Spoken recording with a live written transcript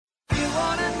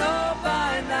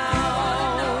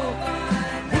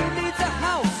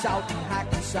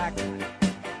sack.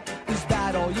 Is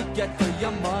that all you get for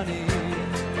your money?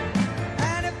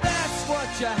 And if that's what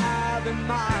you have in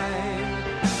mind,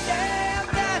 yeah,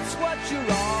 that's what you're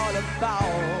all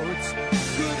about.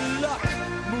 Good luck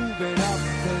moving up,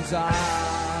 'cause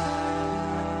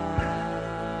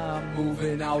I'm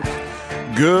moving out.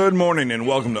 Good morning and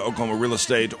welcome to Oklahoma Real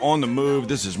Estate on the Move.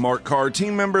 This is Mark Carr,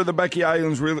 team member of the Becky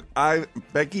Ivans. I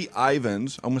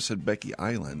almost said Becky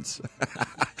Islands.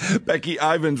 Becky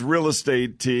Ivans Real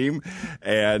Estate team.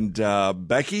 And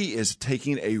Becky is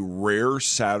taking a rare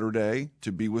Saturday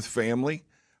to be with family.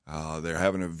 They're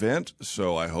having an event,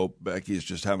 so I hope Becky is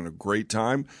just having a great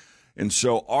time. And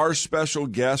so our special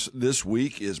guest this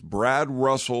week is Brad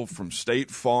Russell from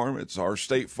State Farm. It's our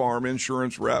State Farm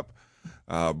insurance rep.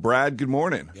 Brad, good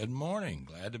morning. Good morning.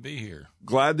 Glad to be here.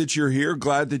 Glad that you're here.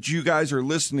 Glad that you guys are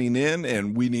listening in,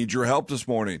 and we need your help this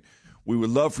morning. We would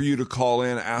love for you to call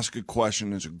in, ask a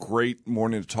question. It's a great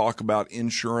morning to talk about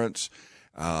insurance.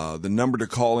 The number to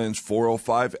call in is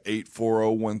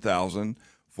 405-840-1000,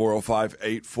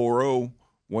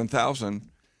 405-840-1000.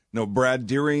 No, Brad,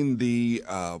 during the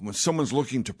when someone's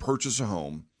looking to purchase a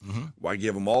home, I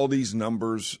give them all these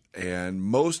numbers, and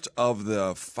most of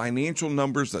the financial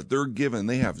numbers that they're given,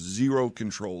 they have zero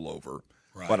control over.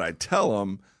 Right. But I tell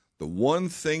them the one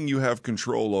thing you have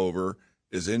control over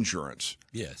is insurance.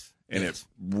 Yes. And yes. it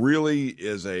really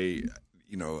is I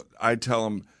tell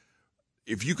them,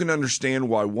 if you can understand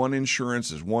why one insurance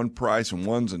is one price and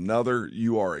one's another,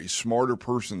 you are a smarter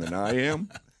person than I am.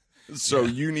 So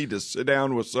you need to sit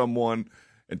down with someone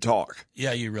and talk.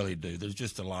 Yeah, you really do. There's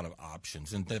just a lot of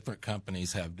options, and different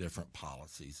companies have different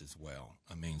policies as well.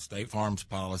 I mean, State Farm's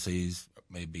policies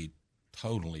may be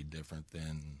totally different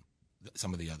than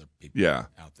some of the other people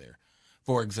out there.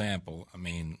 For example, I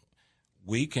mean,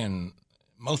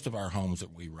 most of our homes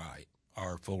that we write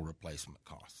are full replacement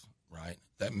costs, right?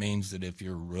 That means that if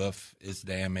your roof is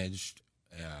damaged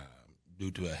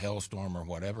due to a hailstorm or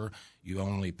whatever, you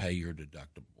only pay your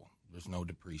deductible. There's no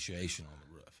depreciation on the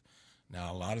roof. Now,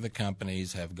 a lot of the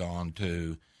companies have gone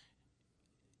to,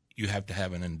 you have to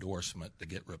have an endorsement to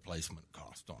get replacement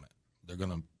cost on it. They're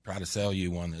going to try to sell you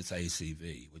one that's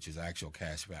ACV, which is actual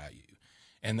cash value.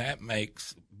 And that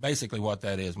makes, basically what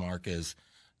that is, Mark, is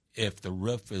if the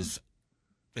roof is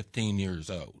 15 years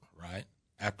old, right?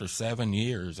 After 7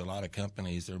 years, a lot of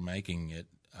companies are making it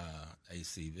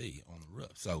ACV on the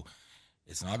roof. So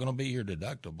it's not going to be your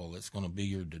deductible. It's going to be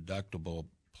your deductible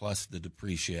plus the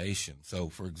depreciation. So,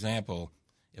 for example,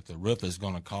 if the roof is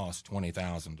going to cost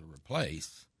 $20,000 to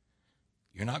replace,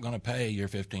 you're not going to pay your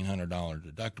 $1,500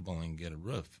 deductible and get a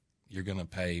roof. You're going to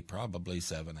pay probably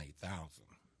 $7,000-8,000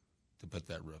 to put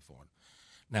that roof on.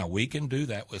 Now, we can do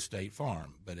that with State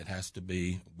Farm, but it has to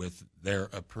be with their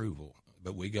approval.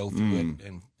 But we go through it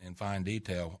in fine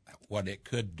detail what it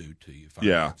could do to you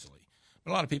financially. Yeah.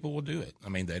 But a lot of people will do it. I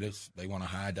mean, they want to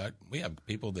high deduct. We have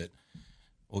people that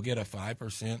will get a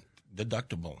 5%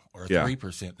 deductible or a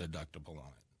 3% deductible on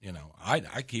it. You know,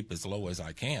 I keep as low as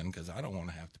I can because I don't want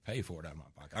to have to pay for it out of my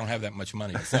pocket. I don't have that much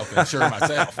money to self-insure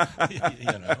myself.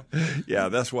 You know. Yeah,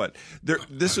 that's what.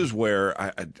 This is where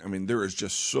I mean, there is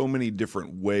just so many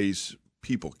different ways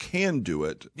people can do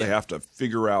it. They have to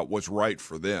figure out what's right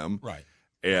for them. Right.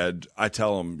 And I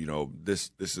tell them, you know,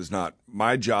 this is not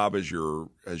my job as your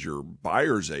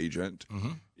buyer's agent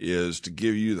is to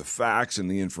give you the facts and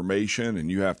the information,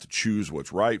 and you have to choose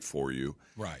what's right for you.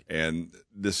 Right. And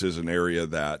this is an area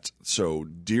so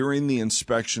during the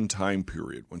inspection time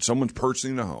period, when someone's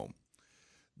purchasing a home,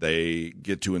 they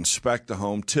get to inspect the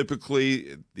home.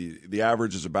 Typically, the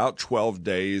average is about 12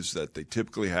 days that they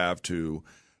typically have to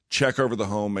check over the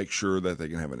home, make sure that they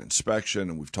can have an inspection,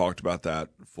 and we've talked about that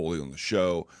fully on the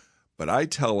show. But I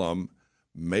tell them,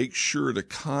 make sure to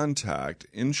contact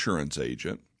insurance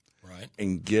agent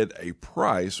and get a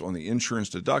price on the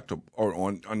insurance deductible, or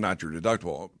on not your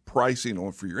deductible, pricing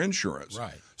on for your insurance.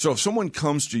 Right. So if someone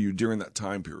comes to you during that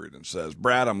time period and says,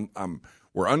 Brad,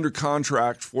 we're under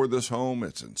contract for this home,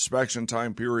 it's inspection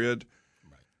time period.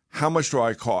 Right. How much do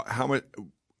I cost?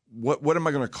 What am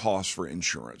I going to cost for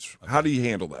insurance? Okay. How do you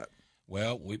handle that?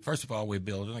 Well, first of all, we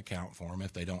build an account for them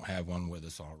if they don't have one with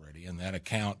us already, and that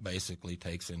account basically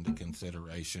takes into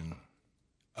consideration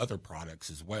other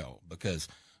products as well, because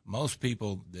most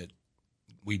people that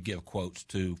we give quotes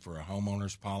to for a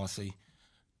homeowner's policy,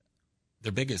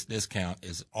 their biggest discount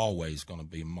is always going to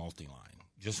be multi-line.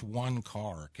 Just one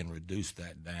car can reduce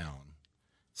that down.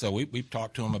 So we've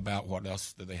talked to them about what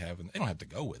else do they have, and they don't have to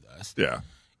go with us. Yeah.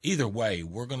 Either way,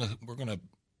 we're gonna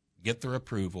get their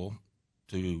approval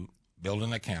to build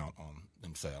an account on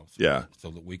themselves. Yeah. So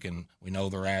that we know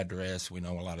their address, we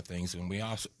know a lot of things, and we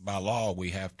also, by law,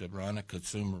 we have to run a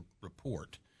consumer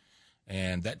report,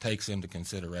 and that takes into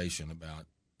consideration about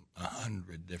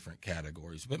 100 different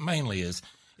categories, but mainly is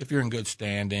if you're in good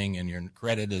standing and your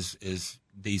credit is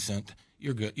decent,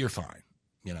 you're good, you're fine,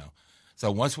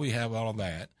 So once we have all of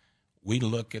that, we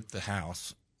look at the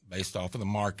house based off of the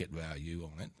market value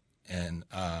on it, and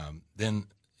then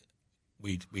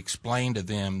we explain to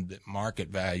them that market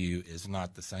value is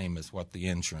not the same as what the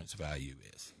insurance value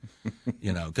is.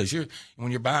 Because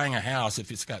when you're buying a house, if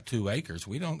it's got 2 acres,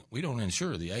 we don't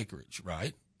insure the acreage,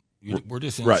 right? We're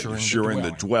just insuring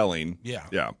the dwelling.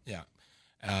 Yeah.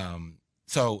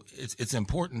 So it's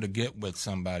important to get with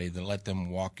somebody to let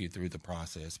them walk you through the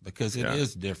process, because it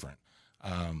is different.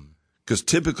 Because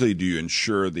typically, do you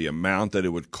insure the amount that it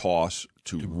would cost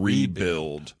to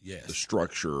rebuild the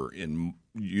structure in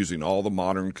using all the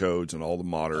modern codes and all the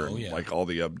modern, like all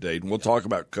the update? And we'll talk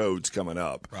about codes coming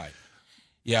up. Right.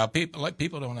 Yeah,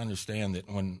 people don't understand that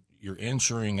when you're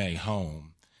insuring a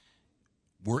home,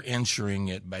 we're insuring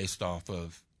it based off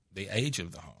of the age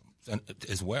of the home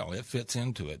as well. It fits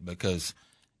into it, because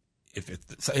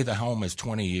say the home is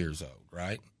 20 years old,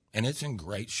 right, and it's in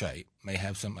great shape, may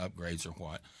have some upgrades or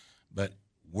what, but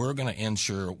we're going to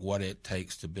insure what it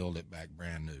takes to build it back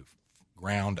brand new,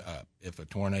 ground up. If a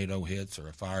tornado hits or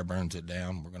a fire burns it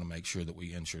down, we're going to make sure that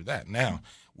we insure that. Now,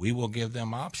 we will give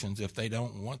them options if they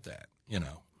don't want that,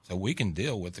 So we can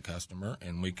deal with the customer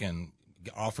and we can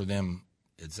offer them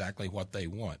exactly what they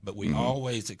want. But we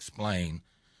always explain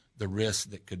the risk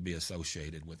that could be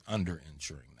associated with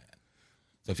underinsuring that.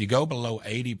 So if you go below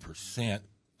 80%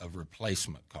 of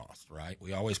replacement cost, right,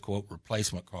 we always quote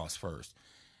replacement cost first.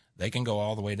 They can go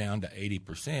all the way down to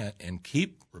 80% and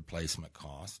keep replacement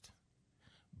cost,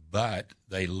 but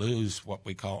they lose what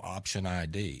we call option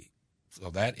ID. So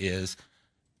that is,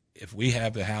 if we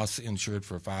have the house insured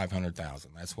for $500,000,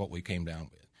 that's what we came down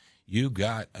with. You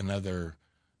got another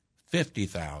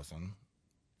 $50,000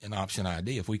 in option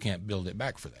ID if we can't build it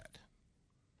back for that.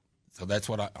 So that's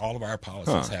what all of our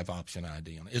policies have option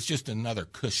ID on. It's just another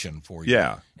cushion for you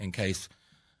in case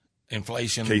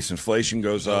inflation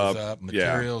goes up,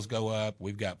 materials go up.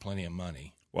 We've got plenty of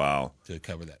money to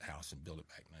cover that house and build it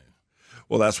back new.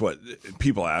 Well, that's what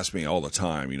people ask me all the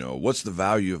time, what's the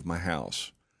value of my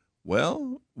house?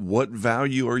 Well, what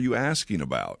value are you asking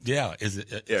about? Yeah,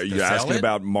 are you asking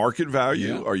about market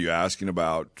value? Yeah. Are you asking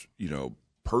about,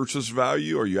 purchase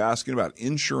value? Are you asking about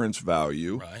insurance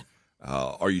value? Right.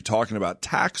 Are you talking about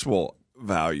taxable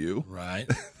value? Right.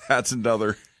 That's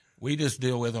another. We just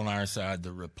deal with on our side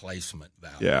the replacement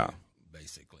value,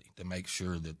 basically, to make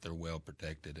sure that they're well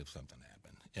protected if something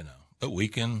happened, But we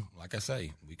can, like I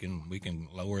say, we can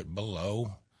lower it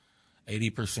below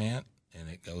 80%, and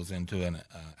it goes into an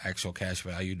actual cash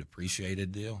value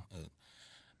depreciated deal.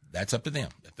 That's up to them.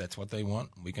 If that's what they want,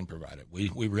 we can provide it.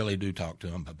 We really do talk to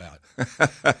them about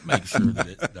make sure that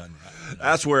it's done right.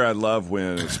 That's where I love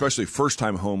when, especially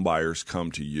first-time home buyers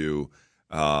come to you.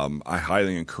 I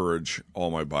highly encourage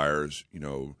all my buyers,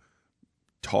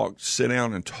 sit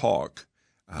down and talk.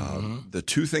 The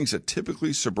two things that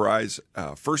typically surprise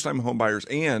first-time home buyers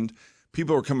and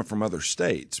people who are coming from other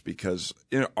states, because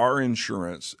our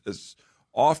insurance is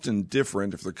often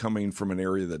different if they're coming from an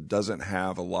area that doesn't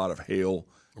have a lot of hail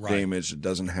damage, that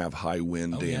doesn't have high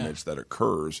wind damage that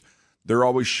occurs. They're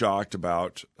always shocked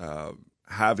about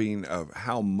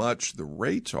how much the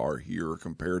rates are here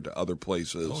compared to other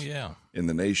places in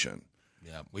the nation.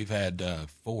 Yeah, we've had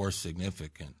 4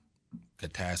 significant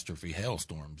catastrophe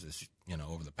hailstorms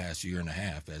over the past year and a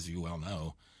half, as you well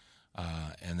know,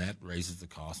 and that raises the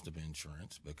cost of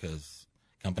insurance because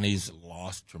companies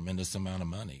lost tremendous amount of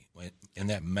money. In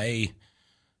that May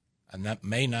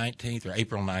 19th or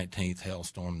April 19th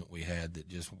hailstorm that we had that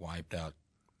just wiped out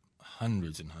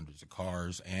hundreds and hundreds of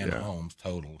cars and homes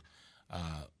totaled,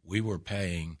 we were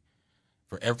paying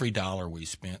for every dollar we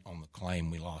spent on the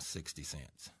claim, we lost 60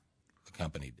 cents. The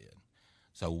company did.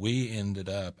 So we ended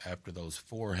up, after those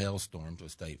 4 hailstorms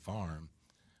with State Farm,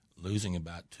 losing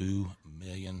about $2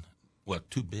 billion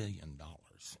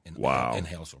in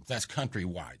hailstorms. That's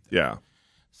countrywide. Yeah.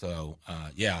 So,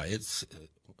 it's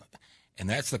and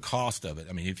that's the cost of it.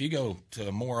 I mean, if you go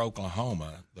to Moore,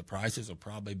 Oklahoma, the prices will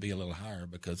probably be a little higher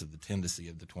because of the tendency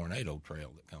of the tornado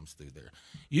trail that comes through there.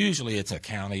 Usually it's a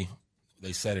county.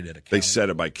 They set it at a county. They set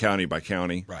it by county.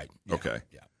 Right. Yeah, okay.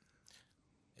 Yeah.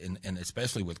 And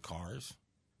especially with cars,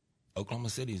 Oklahoma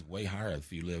City is way higher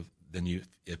if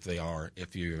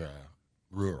you're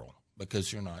rural,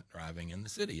 because you're not driving in the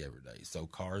city every day. So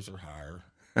cars are higher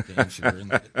to insure.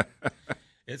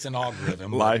 It's an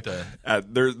algorithm. Like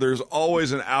But, there's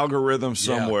always an algorithm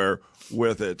somewhere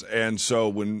with it. And so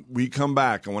when we come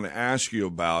back, I want to ask you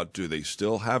about, do they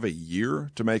still have a year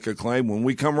to make a claim? When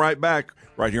we come right back,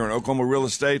 right here on Oklahoma Real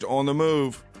Estate on the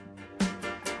Move.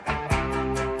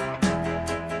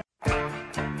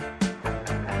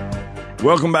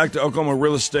 Welcome back to Oklahoma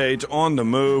Real Estate on the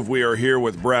Move. We are here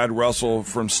with Brad Russell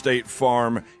from State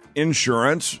Farm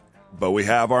Insurance, but we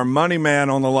have our money man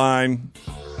on the line.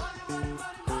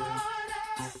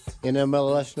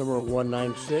 NMLS number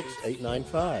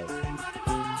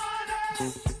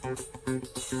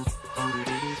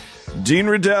 196895. Dean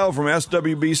Riddell from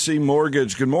SWBC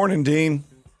Mortgage. Good morning, Dean.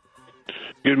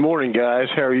 Good morning, guys.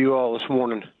 How are you all this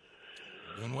morning?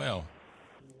 doing well.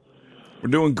 We're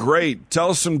doing great.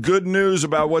 Tell us some good news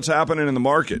about what's happening in the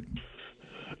market.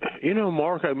 You know,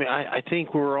 Mark, I mean, I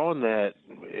think we're on that.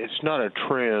 It's not a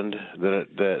trend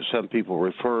that some people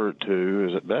refer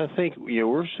to, but I think,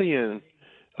 we're seeing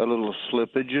a little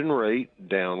slippage in rate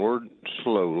downward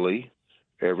slowly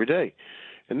every day.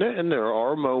 And there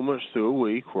are moments through a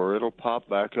week where it'll pop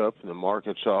back up and the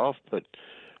market's off, but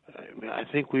I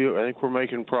think we're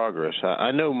making progress.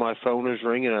 I know my phone is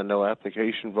ringing. I know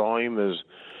application volume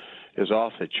is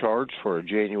off the charts for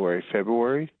January,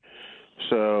 February.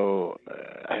 So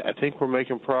I think we're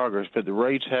making progress, but the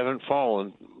rates haven't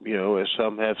fallen, as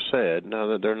some have said. Now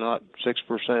that they're not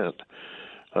 6%,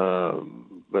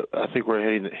 but I think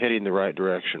we're heading the right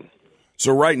direction.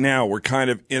 So right now we're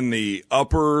kind of in the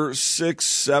upper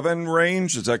 6-7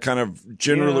 range. Is that kind of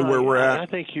generally where we're at? I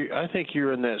think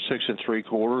you're in that 6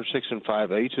 3/4, 6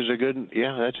 5/8 is a good.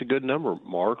 Yeah, that's a good number,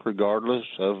 Mark. Regardless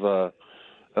of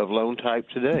loan type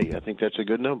today, I think that's a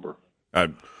good number. I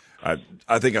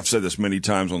think I've said this many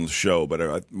times on the show,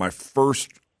 but my first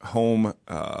home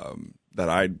that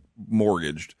I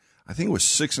mortgaged, I think it was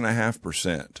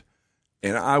 6.5%,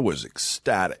 and I was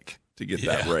ecstatic to get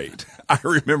that rate. I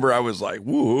remember I was like,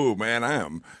 "Woo, man! I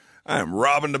am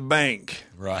robbing the bank."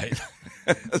 Right.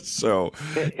 So,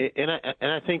 and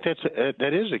I think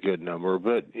that is a good number,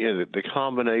 but the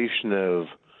combination of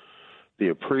the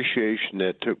appreciation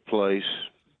that took place,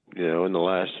 in the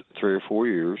last 3 or 4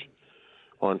 years,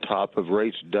 on top of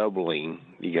rates doubling,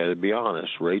 you got to be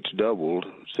honest, rates doubled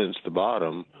since the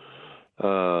bottom.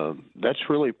 That's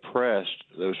really pressed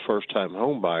those first-time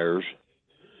home buyers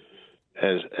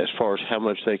as far as how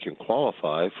much they can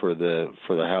qualify for the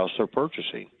house they're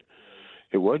purchasing.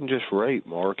 It wasn't just rate,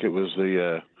 Mark. It was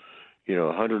the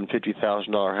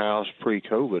 $150,000 house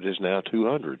pre-COVID is now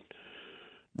 $200,000.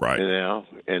 right.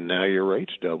 And now your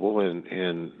rates double,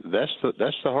 and that's the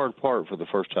hard part for the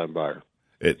first-time buyer.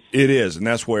 It is, and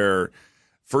that's where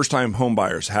first-time home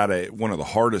buyers had one of the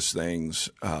hardest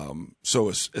things. So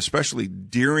especially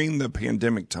during the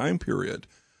pandemic time period,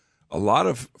 a lot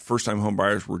of first-time home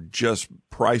buyers were just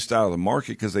priced out of the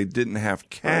market because they didn't have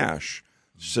cash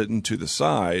sitting to the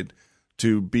side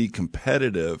to be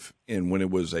competitive in when it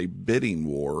was a bidding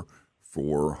war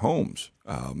for homes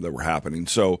that were happening.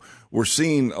 So we're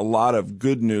seeing a lot of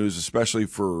good news, especially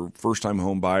for first-time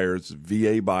home buyers.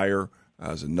 VA buyer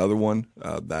is another one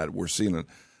that we're seeing.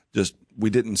 We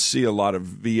didn't see a lot of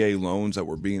VA loans that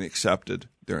were being accepted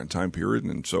during time period,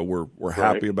 and so we're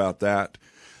happy about that.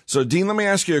 So, Dean, let me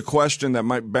ask you a question that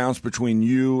might bounce between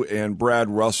you and Brad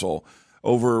Russell.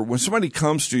 Over when somebody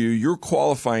comes to you, you're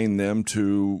qualifying them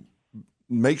to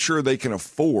make sure they can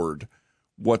afford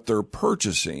what they're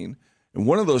purchasing. And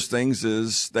one of those things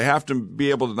is they have to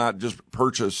be able to not just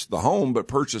purchase the home, but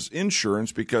purchase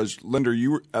insurance because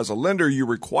as a lender, you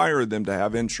require them to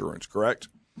have insurance, correct?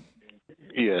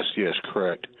 Yes,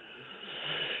 correct.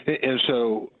 And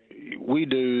so we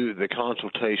do the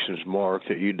consultations, Mark,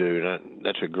 that you do. And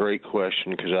that's a great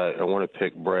question because I want to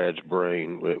pick Brad's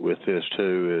brain with this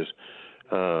too. Is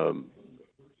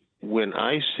when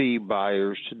I see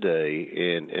buyers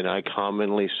today, and I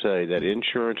commonly say that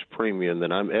insurance premium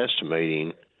that I'm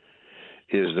estimating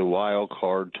is the wild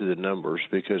card to the numbers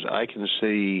because I can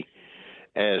see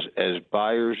as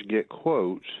buyers get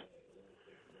quotes,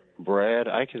 Brad,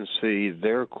 I can see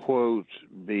their quotes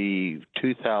be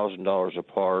 $2,000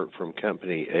 apart from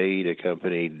company A to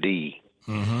company D.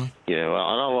 Mm-hmm. And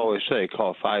I'll always say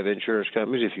call 5 insurance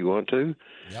companies if you want to.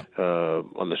 Yep.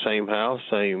 On the same house,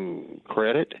 same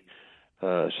credit,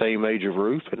 same age of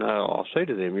roof, and I'll say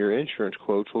to them, your insurance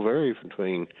quotes will vary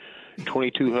between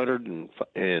 $2,200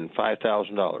 and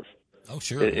 $5,000. Oh,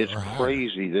 sure. It's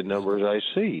crazy the numbers I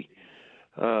see.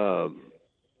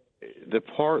 The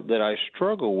part that I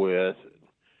struggle with,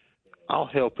 I'll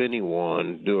help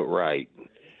anyone do it right.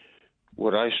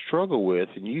 What I struggle with,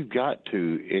 and you've got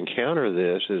to encounter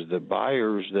this, is the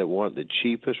buyers that want the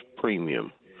cheapest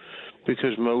premium.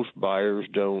 because most buyers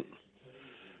don't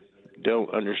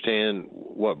understand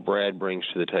what Brad brings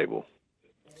to the table.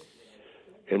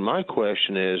 And my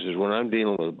question is when I'm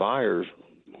dealing with buyers,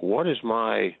 what is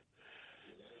my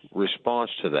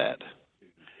response to that?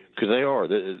 Because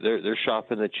they're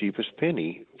shopping the cheapest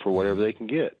penny for whatever they can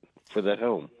get for that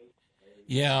home.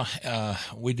 Yeah,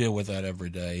 we deal with that every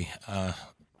day.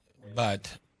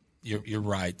 But you're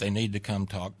right. They need to come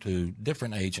talk to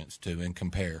different agents too and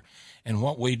compare. And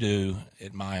what we do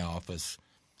at my office,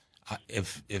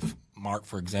 if Mark,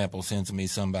 for example, sends me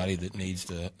somebody that needs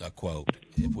a quote,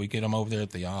 if we get them over there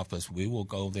at the office, we will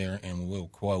go there and we'll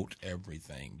quote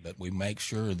everything. But we make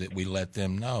sure that we let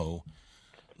them know,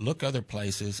 look other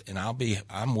places, and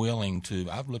I'm willing to.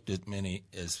 I've looked at many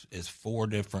as 4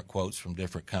 different quotes from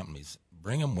different companies.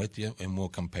 Bring them with you, and we'll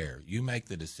compare. You make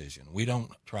the decision. We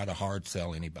don't try to hard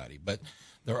sell anybody, but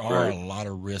there are a lot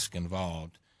of risk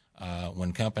involved.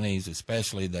 When companies,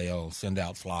 especially, they'll send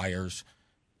out flyers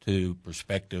to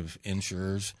prospective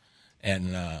insurers,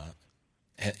 and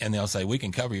they'll say, we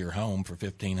can cover your home for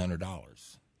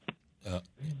 $1,500.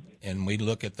 And we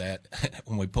look at that.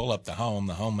 When we pull up the home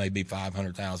may be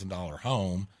 $500,000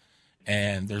 home,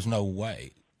 and there's no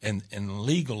way. And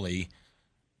legally,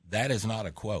 that is not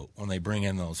a quote when they bring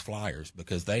in those flyers,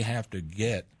 because they have to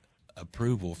get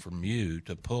approval from you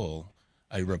to pull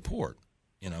a report,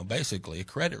 basically a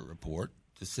credit report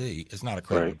to see. It's not a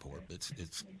credit report.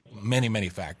 It's many, many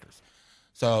factors.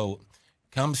 So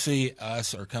come see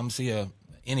us or come see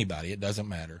anybody. It doesn't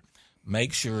matter.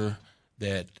 Make sure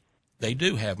that they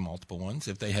do have multiple ones.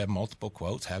 If they have multiple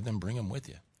quotes, have them bring them with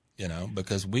you.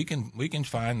 Because we can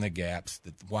find the gaps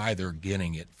that why they're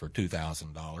getting it for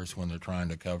 $2,000 when they're trying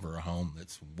to cover a home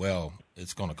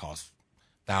it's going to cost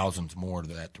thousands more to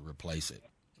that to replace it.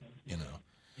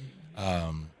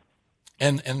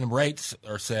 And the rates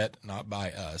are set not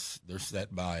by us; they're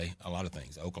set by a lot of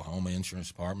things. Oklahoma Insurance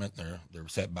Department, they're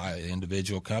set by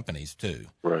individual companies too.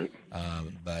 Right.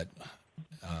 But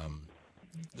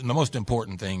the most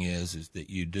important thing is that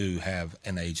you do have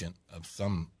an agent of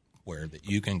somewhere that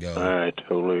you can go. I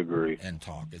totally agree. And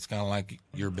talk. It's kind of like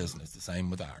your business, the same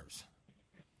with ours.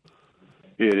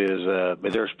 It is,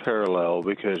 but there's parallel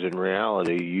because in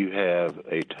reality, you have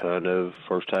a ton of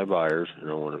first-time buyers,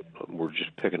 and we're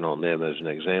just picking on them as an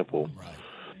example,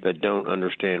 that don't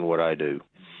understand what I do.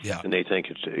 Yeah. And they think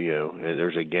it's, and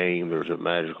there's a game, there's a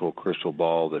magical crystal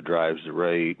ball that drives the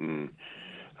rate, and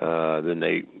then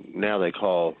they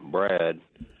call Brad,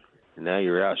 and now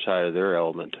you're outside of their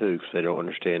element too because they don't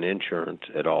understand insurance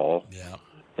at all. Yeah.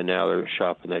 And now they're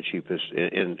shopping that cheapest.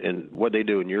 And what they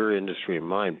do in your industry and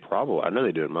mine, probably, I know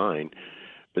they do in mine,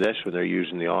 but that's when they're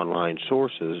using the online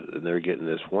sources and they're getting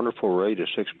this wonderful rate of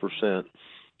 6%.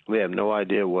 We have no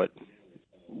idea what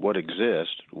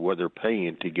exists, what they're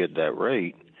paying to get that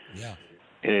rate. Yeah.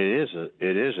 And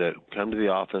it is a come to the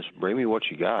office, bring me what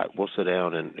you got. We'll sit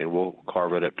down and we'll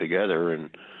carve it up together. And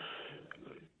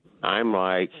I'm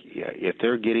like, if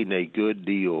they're getting a good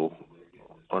deal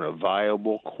on a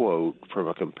viable quote from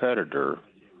a competitor,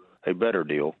 a better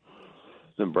deal,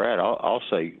 then Brad, I'll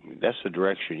say that's the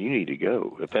direction you need to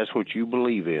go. If that's what you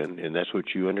believe in and that's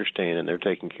what you understand and they're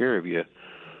taking care of you,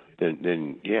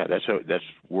 then yeah, that's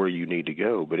where you need to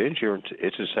go. But insurance,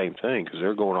 it's the same thing because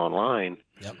they're going online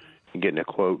and getting a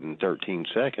quote in 13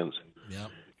 seconds.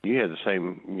 Yep. You have the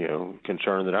same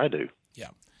concern that I do.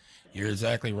 Yeah, you're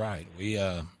exactly right.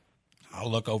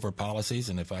 I'll look over policies,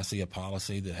 and if I see a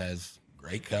policy that has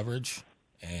great coverage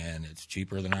and it's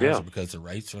cheaper than ours because the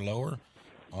rates are lower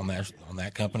on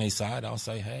that company's side, I'll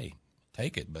say, hey,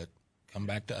 take it, but come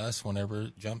back to us whenever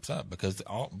it jumps up because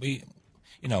we're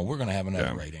going to have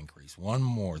another rate increase, one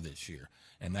more this year,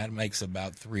 and that makes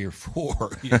about 3 or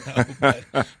 4.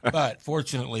 But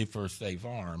fortunately for State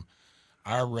Farm,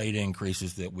 our rate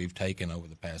increases that we've taken over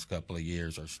the past couple of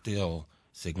years are still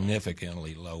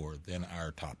significantly lower than our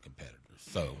top competitors.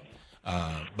 So,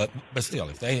 but still,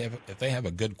 if they have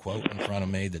a good quote in front of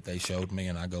me that they showed me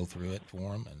and I go through it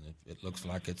for them and it looks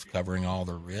like it's covering all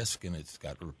the risk and it's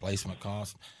got replacement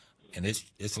cost and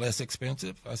it's less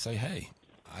expensive, I say, hey,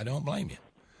 I don't blame you.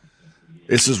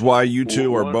 This is why you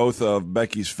two are both of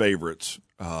Becky's favorites.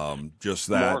 Just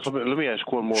that. Mark, let me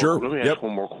ask one more. Sure. Let me ask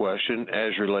one more question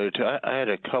as related to. I had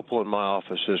a couple in my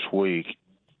office this week,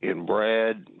 and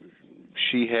Brad,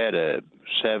 she had a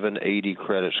 780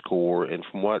 credit score, and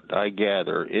from what I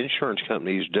gather, insurance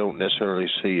companies don't necessarily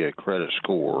see a credit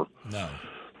score. No.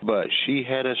 But she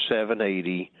had a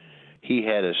 780, he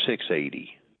had a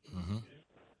 680. Mm-hmm.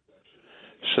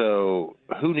 So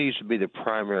who needs to be the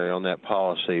primary on that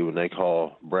policy when they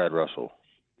call Brad Russell?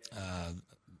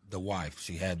 The wife,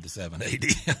 she had the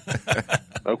 780.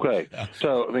 Okay.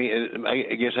 So, I mean,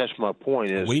 I guess that's my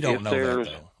point is We don't if know there's,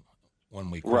 that, though,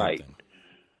 when we quote Right. them.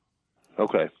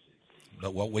 Okay.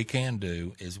 But what we can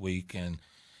do is we can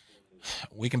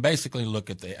basically look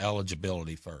at the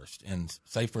eligibility first. And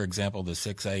say, for example, the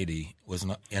 680 was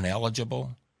not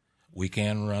ineligible. We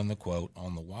can run the quote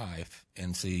on the wife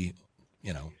and see,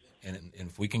 and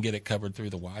if we can get it covered through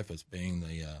the wife as being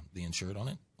the insured on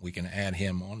it, we can add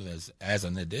him on as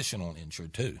an additional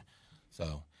insured too.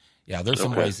 So, yeah, there's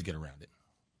some ways to get around it.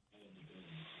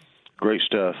 Great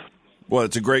stuff. Well,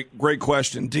 it's a great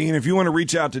question. Dean, if you want to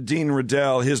reach out to Dean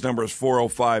Riddell, his number is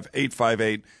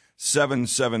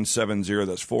 405-858-7770.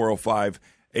 That's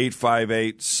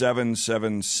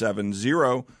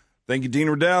 405-858-7770. Thank you, Dean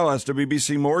Riddell,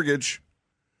 SWBC Mortgage.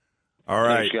 All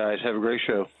right. Thanks, guys. Have a great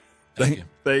show.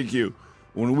 Thank you.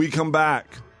 When we come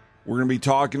back, we're going to be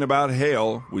talking about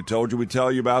hail. We told you we'd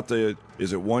tell you about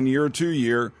is it 1 year or 2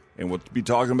 year, and we'll be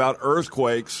talking about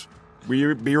earthquakes.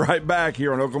 We'll be right back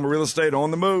here on Oklahoma Real Estate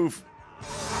on the Move.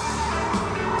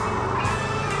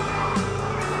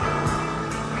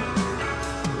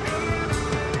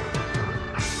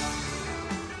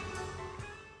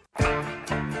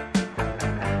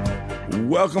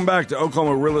 Welcome back to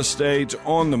Oklahoma Real Estate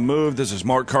on the Move. This is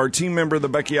Mark Carr, team member of the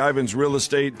Becky Ivins Real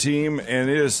Estate team, and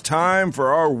it is time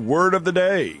for our word of the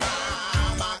day.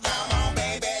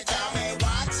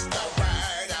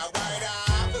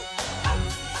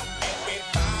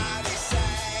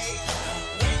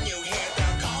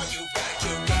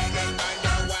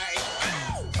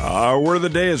 Our word of the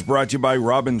day is brought to you by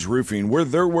Robbins Roofing, where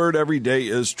their word every day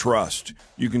is trust.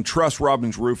 You can trust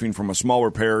Robbins Roofing from a small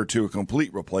repair to a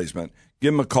complete replacement.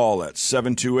 Give them a call at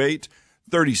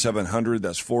 728-3700.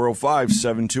 That's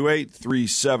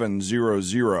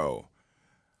 405-728-3700.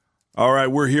 All right,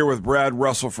 we're here with Brad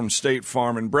Russell from State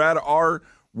Farm. And Brad, our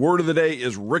word of the day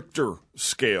is Richter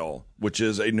scale, which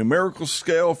is a numerical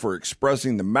scale for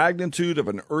expressing the magnitude of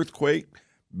an earthquake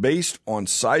based on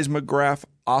seismograph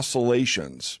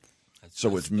oscillations.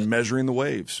 So it's measuring the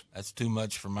waves. That's too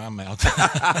much for my mouth.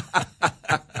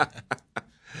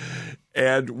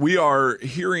 And we are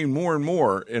hearing more and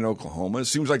more in Oklahoma. It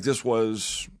seems like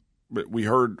we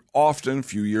heard often a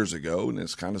few years ago, and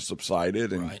it's kind of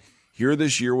subsided. And here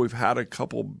this year, we've had a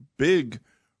couple big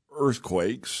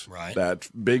earthquakes. Right. That's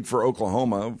big for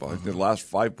Oklahoma. I think the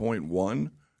last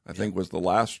 5.1, I think, was the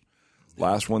last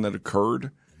one that occurred.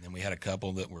 And then we had a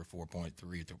couple that were 4.3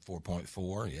 to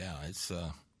 4.4. Yeah,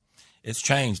 it's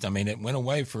changed. I mean, it went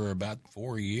away for about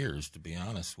 4 years, to be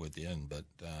honest with you. But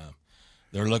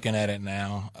they're looking at it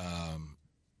now.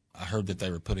 I heard that they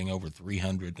were putting over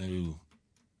 300 new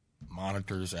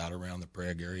monitors out around the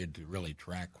Prague area to really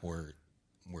track where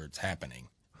it's happening.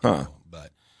 Huh.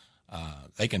 But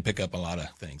they can pick up a lot of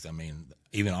things. I mean,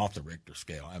 even off the Richter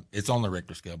scale. It's on the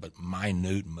Richter scale, but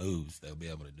minute moves they'll be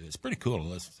able to do. It's pretty cool to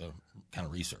listen to kind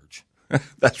of research.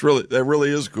 That really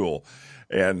is cool.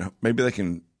 And maybe they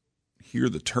can hear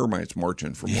the termites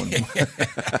marching from one.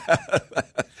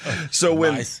 So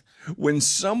when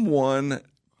someone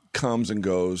comes and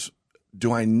goes,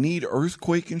 do I need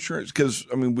earthquake insurance? Because,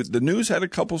 I mean, the news had a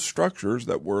couple structures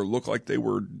that looked like they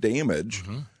were damaged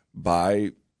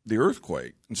by the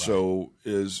earthquake. And so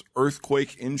is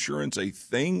earthquake insurance a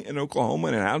thing in Oklahoma,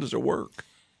 and how does it work?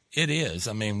 It is.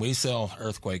 I mean, we sell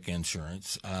earthquake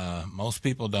insurance. Most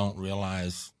people don't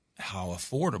realize how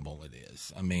affordable it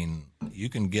is. I mean, you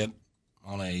can get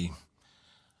on a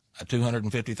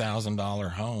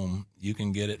 $250,000 home, you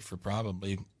can get it for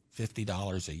probably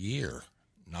 $50 a year,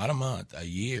 not a month, a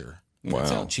year. Wow.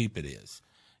 That's how cheap it is.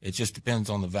 It just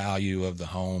depends on the value of the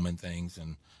home and things,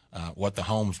 and what the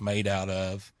home's made out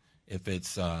of. If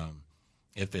it's let's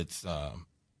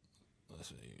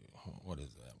see, what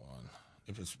is that one?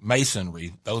 If it's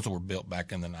masonry, those were built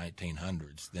back in the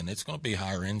 1900s, then it's going to be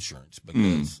higher insurance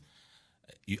because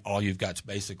all you've got is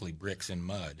basically bricks and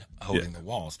mud holding the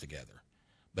walls together.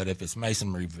 But if it's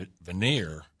masonry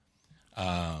veneer,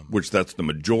 which that's the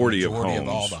majority of homes. Of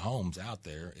all the homes out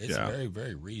there, it's very,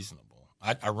 very reasonable.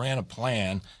 I ran a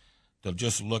plan to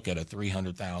just look at a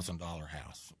 $300,000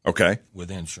 house. Okay.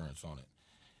 With insurance on it.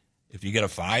 If you get a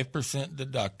 5%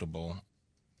 deductible,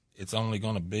 it's only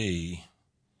going to be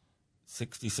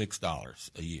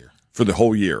 $66 a year. For the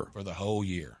whole year? For the whole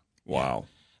year. Wow. Yeah.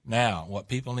 Now, what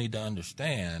people need to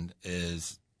understand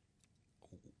is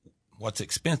what's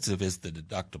expensive is the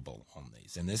deductible on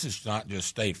these. And this is not just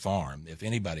State Farm. If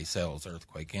anybody sells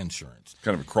earthquake insurance.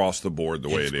 Kind of across the board the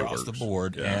way it works. Across the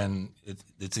board. Yeah. And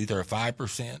it's either a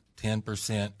 5%,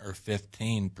 10%, or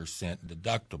 15%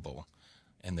 deductible.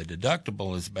 And the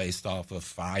deductible is based off of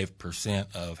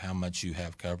 5% of how much you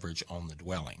have coverage on the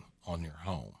dwelling, on your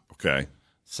home. Okay.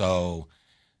 So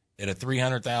at a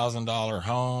 $300,000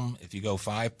 home, if you go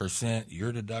 5%,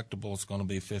 your deductible is going to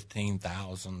be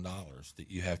 $15,000 that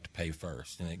you have to pay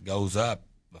first. And it goes up,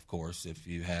 of course, if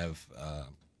you have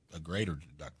a greater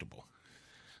deductible.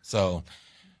 So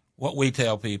what we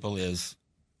tell people is,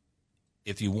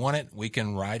 if you want it, we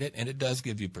can write it, and it does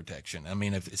give you protection. I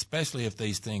mean, especially if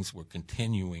these things were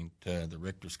continuing to the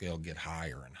Richter scale get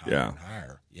higher and higher and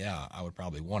higher, I would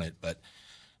probably want it. But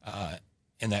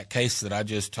in that case that I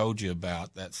just told you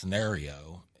about, that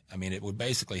scenario, I mean, it would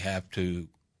basically have the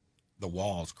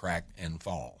walls crack and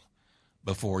fall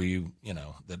before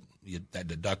that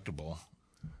deductible.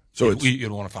 So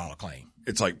you'd want to file a claim.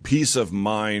 It's like peace of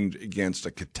mind against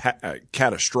a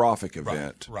catastrophic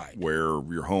event, right. where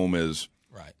your home is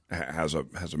right. has a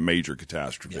major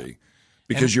catastrophe,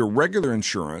 because your regular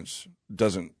insurance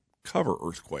doesn't cover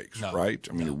earthquakes, right?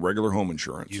 I mean, your regular home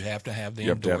insurance. You have to have the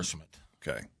endorsement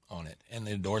on it, and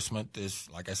the endorsement is,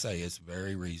 like I say, it's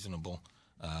very reasonable,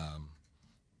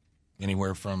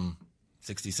 anywhere from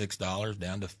 $66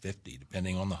 down to $50,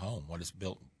 depending on the home, what it's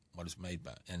built, what it's made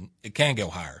by, and it can go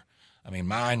higher. I mean,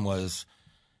 mine was,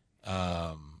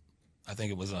 I think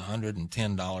it was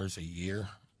 $110 a year,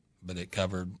 but it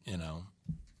covered, it'll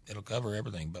cover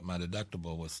everything. But my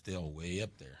deductible was still way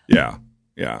up there. Yeah,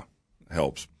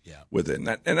 helps. Yeah. With it,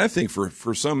 and I think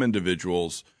for some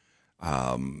individuals,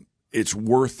 it's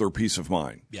worth their peace of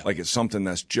mind. Yeah. Like it's something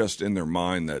that's just in their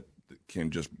mind that can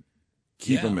just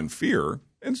keep them in fear.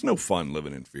 And it's no fun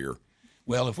living in fear.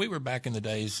 Well, if we were back in the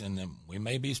days, and we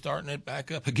may be starting it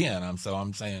back up again. I'm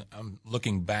saying I'm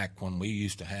looking back when we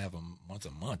used to have them once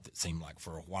a month. It seemed like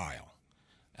for a while,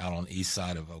 out on the east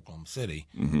side of Oklahoma City.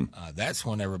 Mm-hmm. That's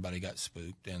when everybody got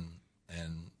spooked, and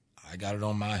I got it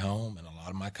on my home, and a lot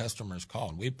of my customers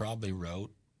called. We probably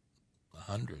wrote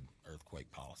 100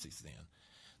 earthquake policies then.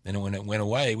 Then when it went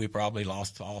away, we probably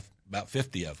lost off about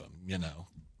 50 of them.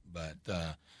 But.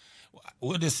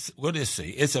 We'll just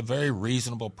see. It's a very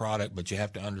reasonable product, but you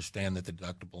have to understand that the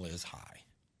deductible is high.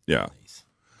 Yeah.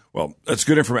 Well, that's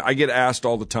good information. I get asked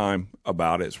all the time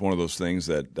about it. It's one of those things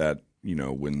that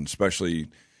especially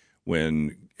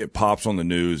when it pops on the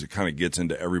news, it kind of gets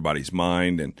into everybody's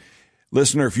mind. And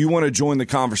listener, if you want to join the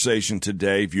conversation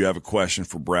today, if you have a question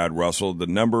for Brad Russell, the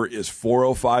number is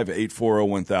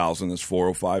 405-840-1000. That's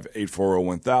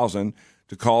 405-840-1000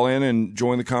 to call in and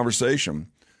join the conversation.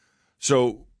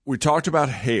 So we talked about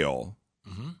hail,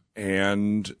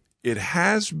 and it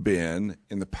has been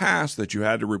in the past that you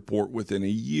had to report within a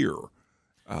year.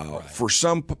 For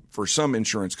some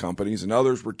insurance companies, and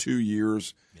others were 2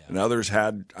 years, and others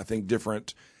had, I think,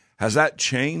 different. Has that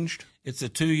changed? It's a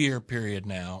 2-year period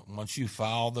now. Once you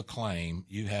file the claim,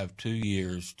 you have 2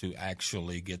 years to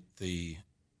actually get the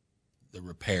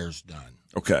repairs done.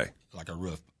 Okay. Like a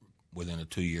roof within a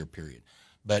 2-year period.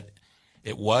 But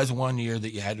it was 1 year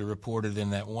that you had to report it in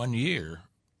that 1 year.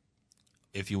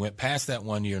 If you went past that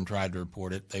 1 year and tried to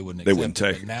report it, they wouldn't accept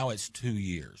it. But now it's 2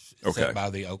 years. It's set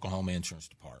by the Oklahoma Insurance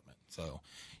Department. So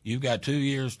you've got 2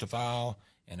 years to file,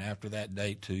 and after that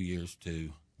date, 2 years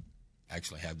to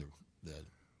actually have the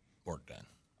work done.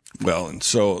 Well, and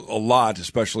so a lot,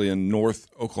 especially in North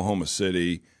Oklahoma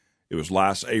City, it was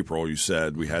last April, you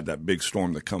said, we had that big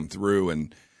storm that come through,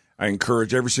 and I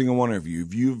encourage every single one of you,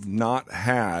 if you've not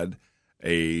had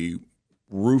a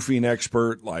roofing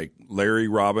expert like Larry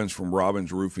Robbins from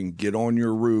Robbins Roofing, get on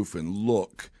your roof and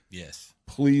look. Yes.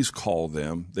 Please call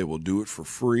them. They will do it for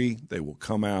free. They will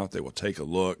come out. They will take a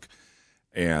look.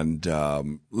 And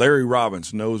Larry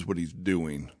Robbins knows what he's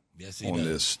doing on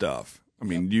this stuff. I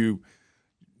mean,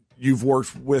 you've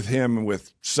worked with him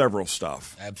with several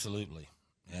stuff. Absolutely.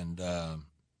 And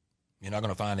you're not going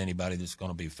to find anybody that's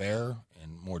going to be fair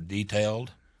and more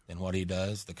detailed than what he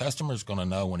does. The customer's going to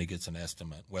know when he gets an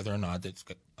estimate whether or not it's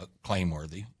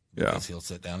claim-worthy, because he'll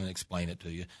sit down and explain it to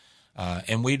you.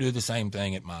 And we do the same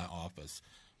thing at my office.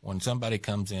 When somebody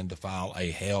comes in to file a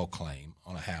hail claim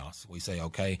on a house, we say,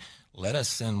 okay, let us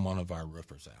send one of our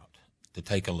roofers out to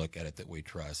take a look at it that we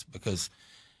trust, because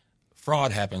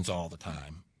fraud happens all the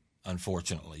time,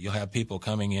 unfortunately. You'll have people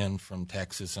coming in from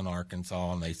Texas and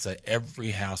Arkansas, and they say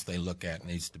every house they look at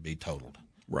needs to be totaled.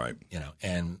 Right.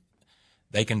 And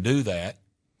they can do that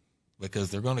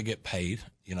because they're going to get paid,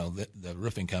 the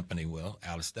roofing company will,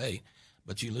 out of state,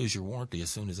 but you lose your warranty as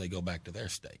soon as they go back to their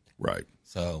state. Right.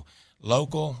 So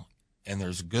local, and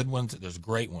there's good ones, there's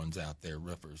great ones out there,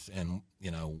 roofers. And,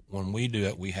 when we do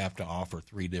it, we have to offer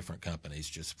 3 different companies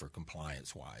just for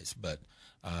compliance-wise. But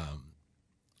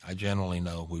I generally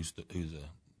know who's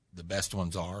the best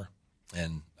ones are.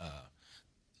 And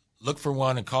look for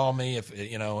one and call me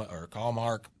or call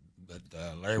Mark. But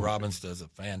Larry Robbins does a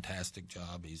fantastic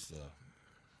job.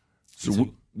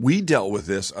 We dealt with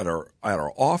this at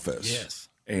our office. Yes.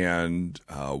 And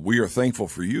we are thankful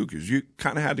for you because you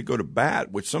kind of had to go to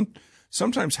bat, which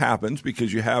sometimes happens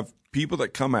because you have people that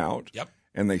come out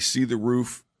and they see the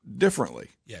roof differently.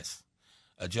 Yes.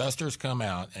 Adjusters come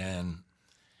out, and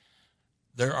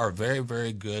there are very,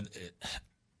 very good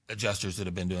adjusters that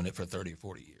have been doing it for 30 or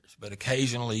 40 years. But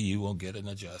occasionally you will get an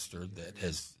adjuster that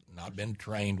has not been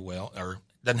trained well or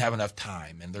doesn't have enough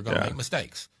time, and they're going to make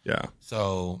mistakes. Yeah.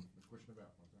 So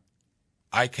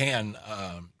I can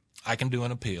do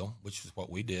an appeal, which is what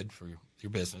we did for your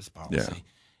business policy. Yeah.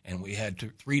 And we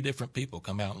had 3 different people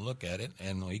come out and look at it,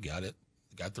 and we got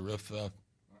the roof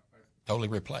totally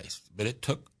replaced. But it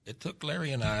took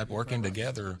Larry and I working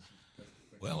together,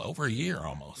 over a year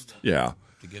almost. Yeah.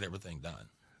 To get everything done.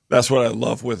 That's what I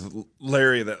love with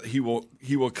Larry, that he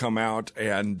will come out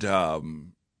and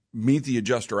meet the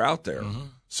adjuster out there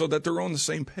so that they're on the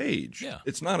same page. Yeah.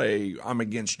 It's not I'm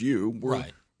against you.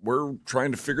 Right. We're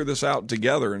trying to figure this out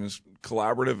together, and it's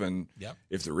collaborative. And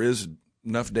if there is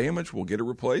enough damage, we'll get it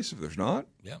replaced. If there's not,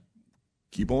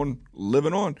 keep on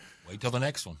living on. Wait till the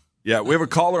next one. Yeah, we have a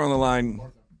caller on the line.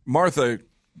 Martha.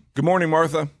 Good morning,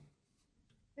 Martha.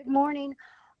 Good morning.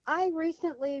 I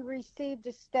recently received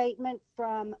a statement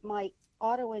from my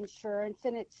auto insurance,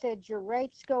 and it said your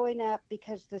rate's going up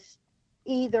because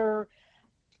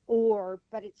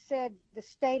but it said the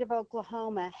state of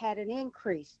Oklahoma had an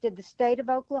increase. Did the state of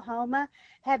Oklahoma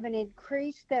have an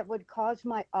increase that would cause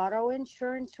my auto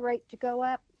insurance rate to go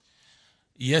up?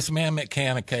 Yes, ma'am, it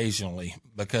can occasionally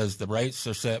because the rates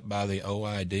are set by the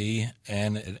OID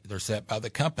and they're set by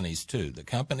the companies too. The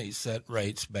companies set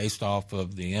rates based off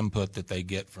of the input that they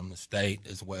get from the state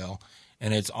as well.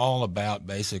 And it's all about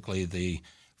basically the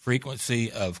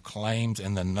frequency of claims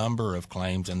and the number of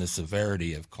claims and the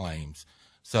severity of claims.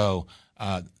 So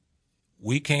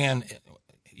you can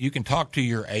talk to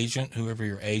your agent, whoever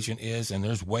your agent is, and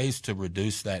there's ways to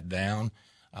reduce that down.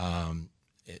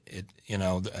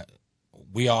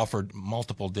 We offered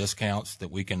multiple discounts that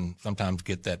we can sometimes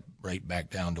get that rate back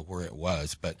down to where it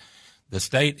was. But the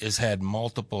state has had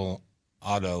multiple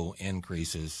auto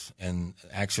increases, and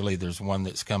actually there's one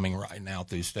that's coming right now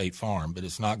through State Farm, but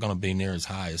it's not going to be near as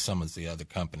high as some of the other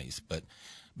companies. But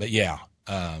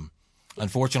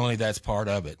unfortunately, that's part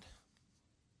of it.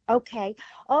 Okay.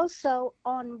 Also,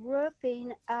 on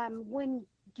roofing, when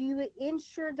do you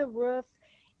insure the roof,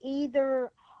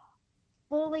 either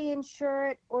fully insure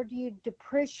it, or do you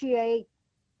depreciate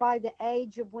by the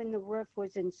age of when the roof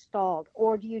was installed,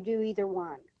 or do you do either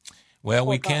one? Well,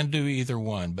 we can do either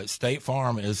one, but State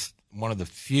Farm is one of the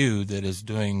few that is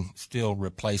doing still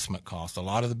replacement costs. A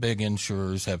lot of the big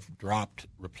insurers have dropped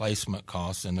replacement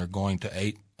costs, and they're going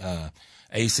to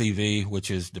ACV,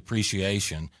 which is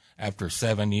depreciation, after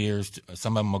 7 years.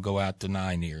 Some of them will go out to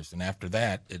 9 years, and after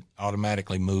that, it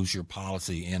automatically moves your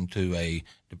policy into a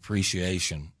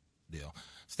depreciation deal.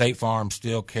 State Farm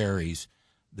still carries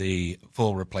the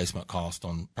full replacement cost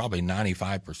on probably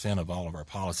 95% of all of our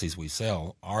policies we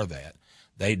sell are that.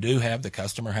 They do have, the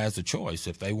customer has a choice.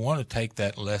 If they want to take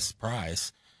that less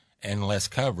price and less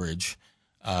coverage,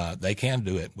 they can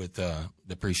do it with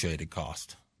depreciated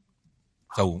cost.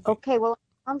 So okay, well,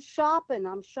 I'm shopping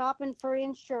for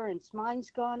insurance.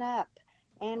 Mine's gone up,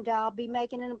 and I'll be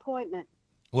making an appointment.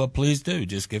 Well, please do.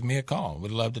 Just give me a call.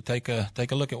 We'd love to take a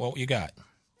look at what you got.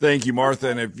 Thank you, Martha.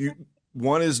 And if you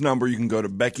want his number, you can go to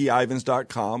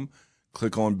BeckyIvans.com,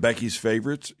 click on Becky's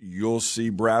Favorites. You'll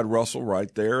see Brad Russell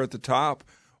right there at the top,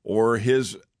 or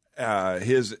his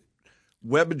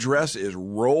web address is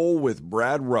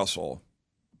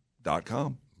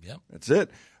rollwithbradrussell.com. Yep. That's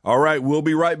it. All right, we'll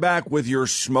be right back with your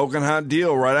smoking hot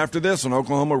deal right after this on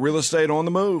Oklahoma Real Estate on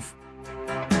the Move.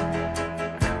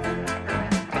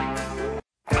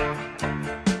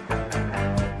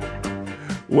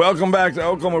 Welcome back to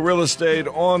Oklahoma Real Estate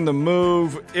on the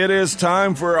Move. It is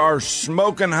time for our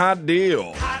smoking hot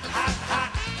deal. Hot, hot,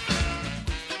 hot.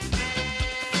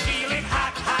 Feeling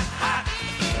hot, hot, hot.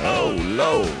 Oh,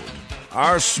 Lord.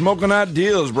 Our smoking hot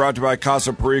deal is brought to you by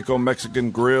Casa Perico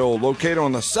Mexican Grill, located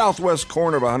on the southwest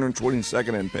corner of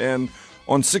 122nd and Penn,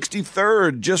 on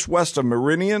 63rd, just west of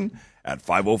Meridian, at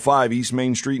 505 East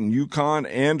Main Street in Yukon,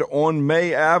 and on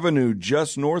May Avenue,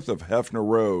 just north of Hefner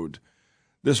Road.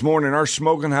 This morning, our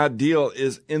smoking hot deal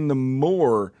is in the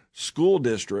Moore School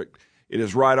District. It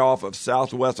is right off of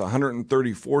Southwest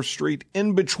 134th Street,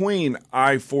 in between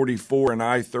I-44 and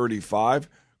I-35.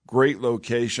 Great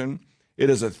location. It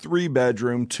is a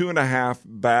 3-bedroom, 2.5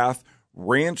 bath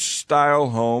ranch-style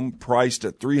home priced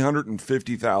at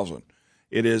 $350,000.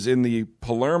 It is in the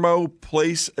Palermo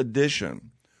Place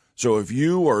edition. So if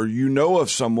you or you know of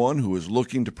someone who is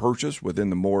looking to purchase within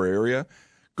the Moore area,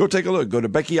 go take a look. Go to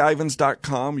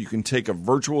BeckyIvans.com. You can take a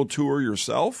virtual tour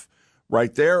yourself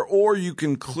right there, or you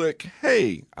can click,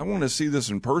 hey, I want to see this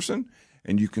in person,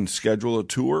 and you can schedule a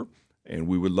tour, and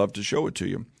we would love to show it to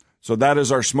you. So that is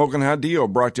our Smoking Hot Deal,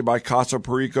 brought to you by Casa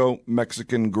Perico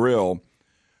Mexican Grill.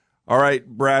 All right,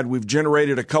 Brad, we've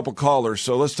generated a couple callers,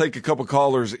 so let's take a couple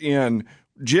callers in.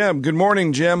 Jim, good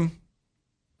morning, Jim.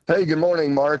 Hey, good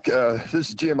morning, Mark. This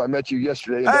is Jim. I met you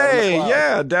yesterday. Hey,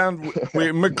 yeah, down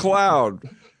McLeod.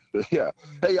 Yeah.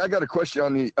 Hey, I got a question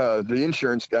on the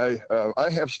insurance guy. I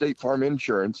have State Farm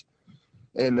insurance,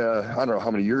 and I don't know how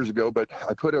many years ago, but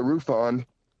I put a roof on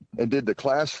and did the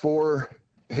Class 4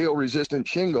 hail-resistant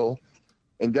shingle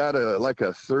and got a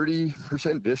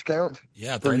 30% discount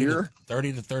per year.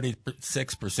 30 to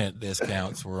 36%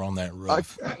 discounts were on that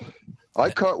roof. I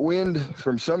caught wind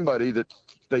from somebody that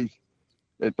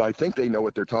I think they know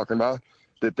what they're talking about,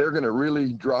 that they're going to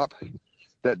really drop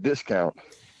that discount.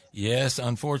 Yes,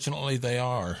 unfortunately they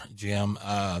are, Jim.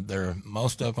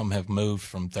 Most of them have moved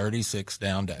from 36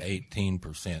 down to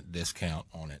 18% discount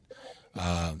on it.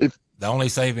 The only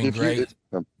saving grace.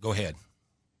 Go ahead.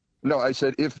 No, I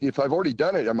said if I've already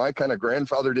done it, am I kind of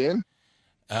grandfathered in?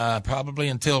 Probably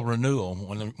until renewal.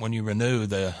 When you renew,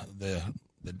 the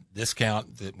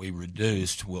discount that we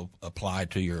reduced will apply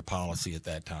to your policy at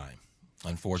that time.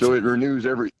 Unfortunately, so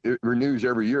it renews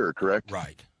every year, correct?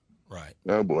 Right.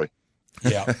 Oh boy.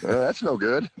 Yeah, that's no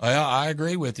good. Well, I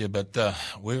agree with you, but the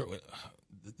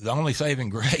only saving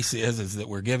grace is that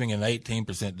we're giving an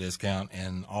 18% discount,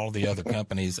 and all the other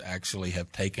companies actually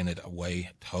have taken it away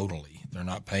totally. They're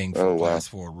not paying for Class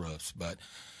 4 roofs, but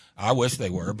I wish they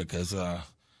were, because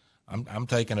I'm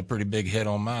taking a pretty big hit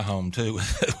on my home too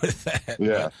with that.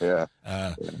 Yeah.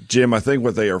 Jim, I think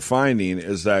what they are finding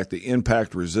is that the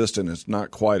impact resistant is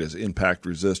not quite as impact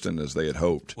resistant as they had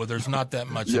hoped. Well, there's not that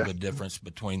much of a difference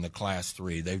between the Class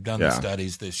 3. They've done the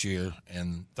studies this year,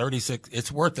 and 36.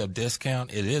 It's worth a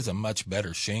discount. It is a much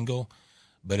better shingle,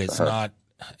 but it's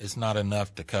not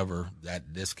enough to cover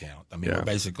that discount. I mean, we're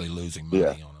basically losing money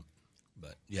on them.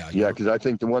 But because I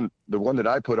think the one that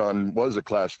I put on was a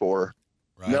Class 4.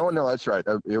 Right. No, that's right.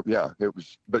 It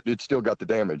was, but it still got the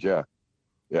damage. Yeah.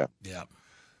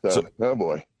 So, oh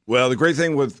boy. Well, the great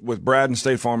thing with Brad and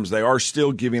State Farm is they are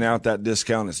still giving out that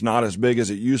discount. It's not as big as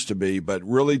it used to be, but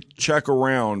really check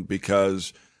around,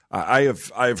 because I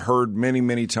have heard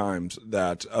many times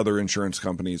that other insurance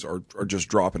companies are just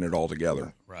dropping it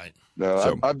altogether. Right.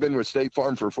 No, I've been with State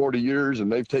Farm for 40 years,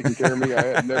 and they've taken care of me. I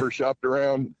have never shopped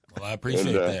around. Well, I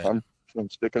appreciate that. I'm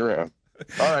sticking around.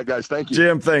 All right, guys. Thank you.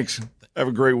 Jim, thanks. Have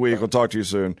a great week. We'll talk to you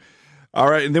soon. All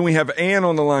right, and then we have Ann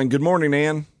on the line. Good morning,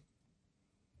 Ann.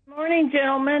 Morning,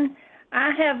 gentlemen.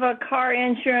 I have a car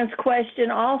insurance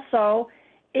question also.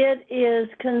 It is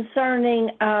concerning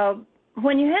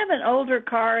when you have an older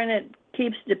car and it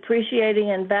keeps depreciating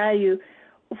in value,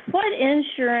 what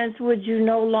insurance would you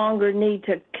no longer need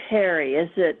to carry? Is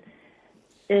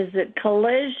it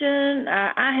collision?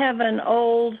 I have an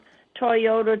old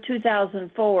Toyota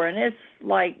 2004, and it's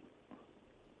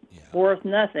worth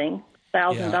nothing,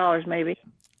 $1,000 maybe.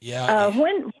 Yeah.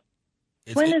 When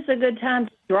is a good time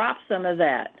to drop some of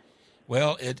that?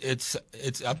 Well, it's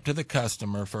up to the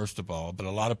customer, first of all, but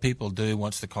a lot of people do,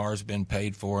 once the car's been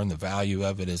paid for and the value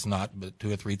of it is not but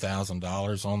 $2,000 or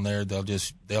 $3,000 on there,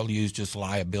 they'll use just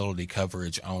liability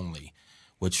coverage only,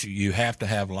 which you have to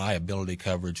have liability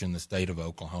coverage in the state of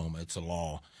Oklahoma. It's a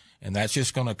law, and that's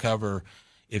just going to cover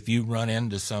if you run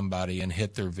into somebody and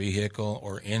hit their vehicle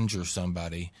or injure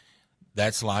somebody.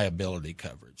 That's liability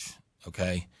coverage,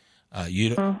 okay?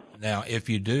 Now, if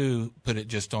you do put it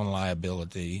just on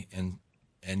liability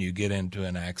and you get into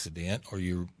an accident or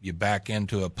you back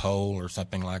into a pole or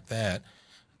something like that,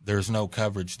 there's no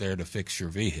coverage there to fix your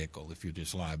vehicle if you're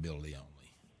just liability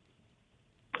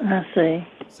only. I see.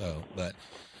 So, but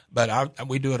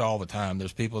we do it all the time.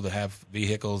 There's people that have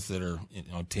vehicles that are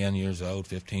 10 years old,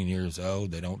 15 years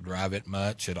old. They don't drive it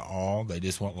much at all. They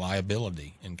just want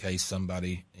liability in case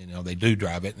somebody, they do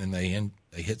drive it and they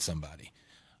hit somebody.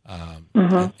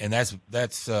 And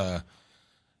that's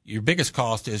your biggest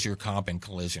cost is your comp and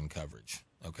collision coverage.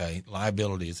 Okay,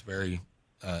 liability is very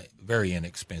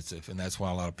inexpensive, and that's why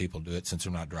a lot of people do it since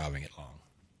they're not driving it long.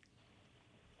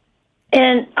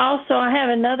 And also, I have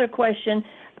another question.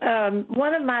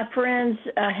 One of my friends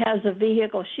has a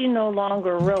vehicle. She no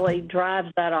longer really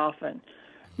drives that often,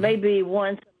 maybe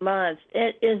once a month.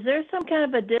 Is there some kind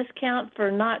of a discount for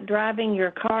not driving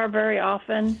your car very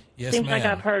often? Yes, Seems ma'am. like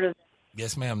I've heard of.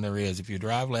 Yes, ma'am, there is. If you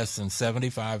drive less than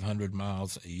 7,500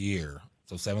 miles a year,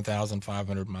 So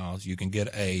 7,500 miles. You can get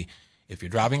if you're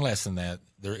driving less than that,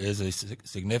 there is a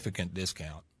significant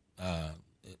discount.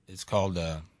 It's called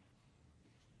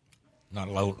not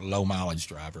a low mileage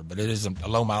driver, but it is a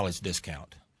low mileage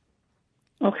discount.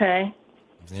 Okay.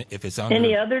 If it's under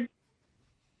Any other?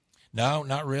 No,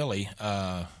 not really.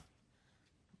 Not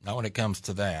when it comes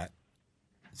to that.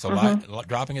 So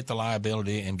dropping it to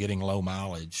liability and getting low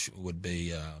mileage would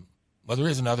be well, there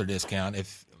is another discount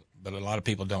but a lot of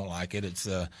people don't like it.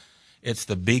 It's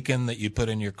the beacon that you put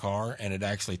in your car, and it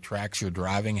actually tracks your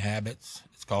driving habits.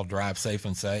 It's called Drive Safe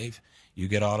and Save. You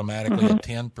get automatically a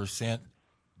 10%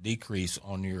 decrease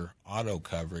on your auto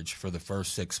coverage for the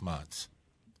first 6 months.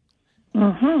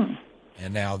 Mm-hmm.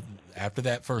 And now, after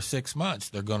that first 6 months,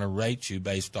 they're going to rate you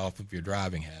based off of your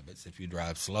driving habits. If you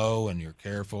drive slow and you're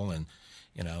careful and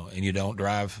you don't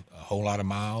drive a whole lot of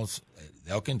miles,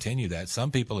 they'll continue that.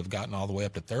 Some people have gotten all the way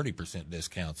up to 30%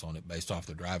 discounts on it based off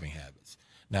their driving habits.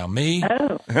 Now,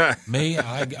 I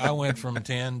went from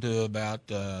 10 to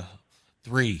about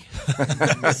 3.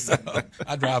 So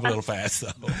I drive a little fast.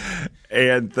 So.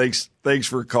 And thanks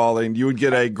for calling. You would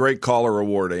get a great caller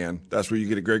award, Ann. That's where you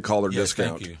get a great caller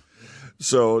discount. Thank you.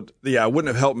 So, yeah, it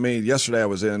wouldn't have helped me. Yesterday I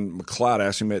was in McLeod. I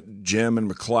actually met Jim in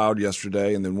McLeod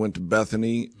yesterday, and then went to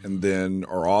Bethany, and then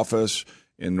our office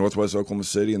in Northwest Oklahoma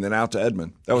City, and then out to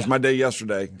Edmond. That was my day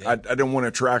yesterday. I didn't want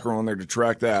a tracker on there to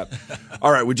track that.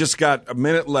 All right, we just got a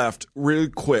minute left. Really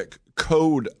quick,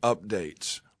 code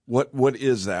updates. What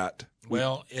is that?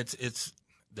 Well, it's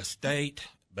the state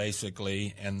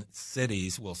basically, and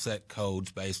cities will set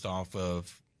codes based off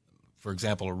of, for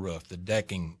example, a roof, the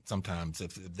decking. Sometimes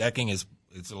if the decking is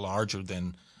larger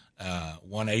than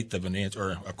 1/8 of an inch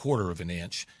or 1/4 of an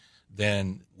inch,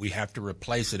 then we have to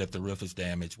replace it. If the roof is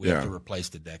damaged, we have to replace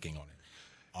the decking on it.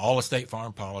 All the State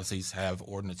Farm policies have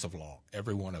ordinance of law.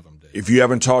 Every one of them do. If you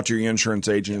haven't talked to your insurance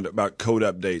agent about code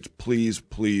updates, please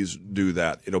do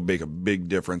that. It'll make a big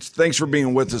difference. Thanks for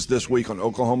being with us this week on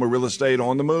Oklahoma Real Estate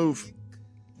on the Move.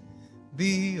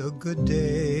 Be a good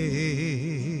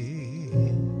day.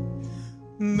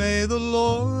 May the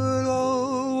Lord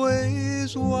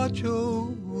always watch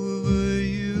over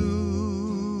you,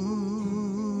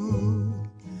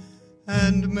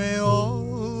 and may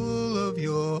all of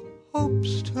your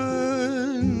hopes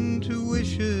turn to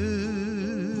wishes,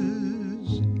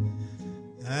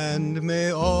 and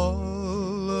may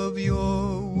all of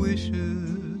your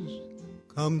wishes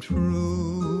come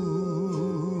true.